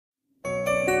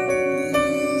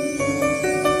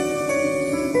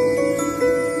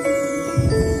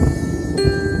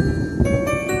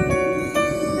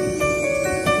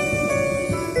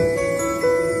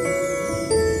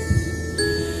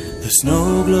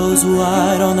goes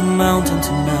wide on the mountain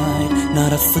tonight,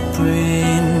 not a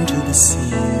footprint to be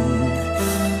seen.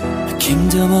 A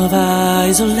kingdom of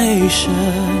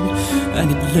isolation, and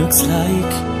it looks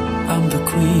like I'm the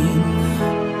queen.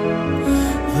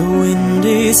 The wind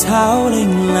is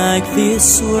howling like this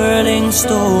swirling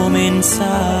storm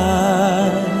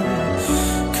inside.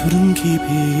 Couldn't keep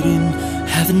it in,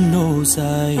 heaven knows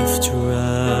I've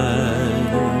tried.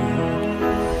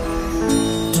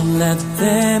 Don't let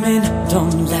them in,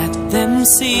 don't let them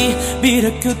see. Be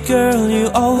the good girl you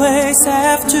always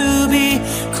have to be.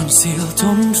 Conceal,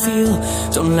 don't feel,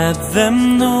 don't let them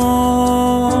know.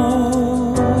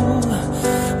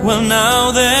 Well, now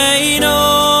they know.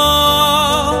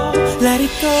 Let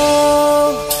it go,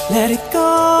 let it go.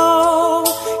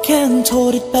 Can't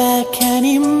hold it back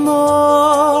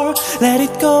anymore. Let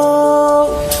it go,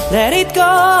 let it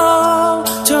go.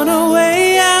 Turn away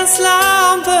and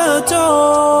slam the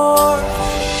door.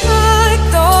 I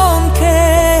don't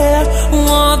care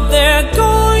what they're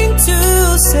going to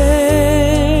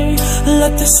say.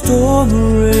 Let the storm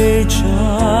rage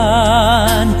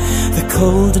on. The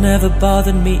cold never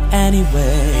bothered me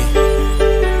anyway.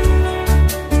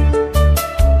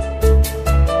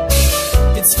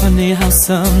 It's funny how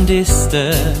some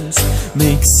distance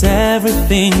makes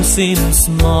everything seem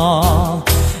small,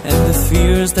 and the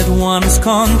fears that once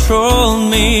controlled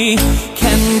me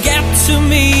can't get to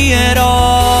me at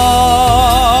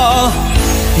all.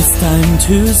 It's time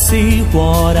to see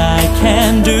what I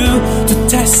can do to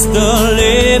test the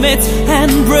limits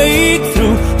and break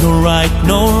through. No right,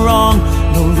 no wrong,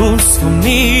 no rules for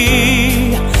me.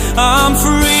 I'm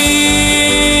free.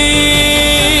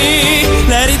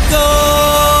 Let it go,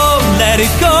 let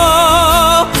it go.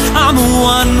 I'm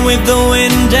one with the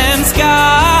wind and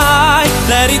sky.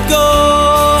 Let it go,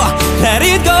 let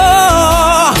it go.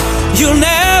 You'll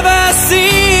never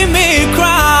see me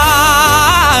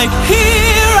cry.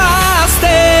 Here I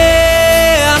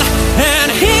stand, and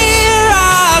here I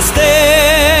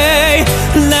stay.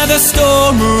 Let the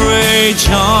storm rage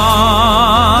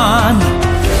on.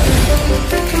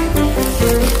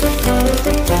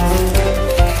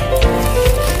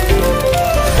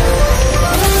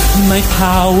 My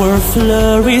power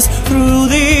flurries through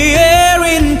the air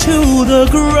into the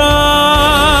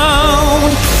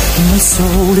ground. My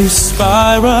soul is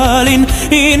spiraling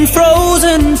in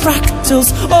frozen fractals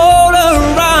all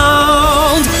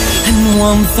around. And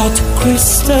one thought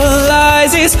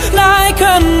crystallizes like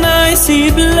an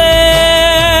icy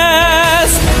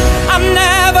blast. I'm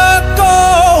never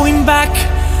going back.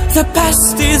 The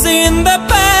past is in the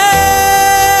past.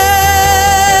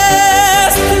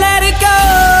 Let it go,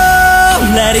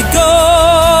 let it go,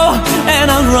 and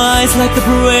I'll rise like the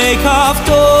break of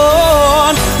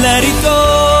dawn. Let it go,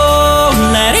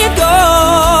 let it go.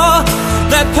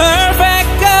 That perfect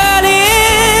girl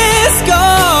is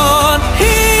gone.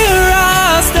 Here I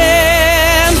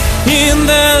stand in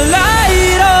the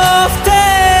light of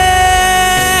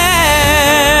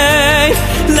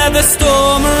day. Let the storm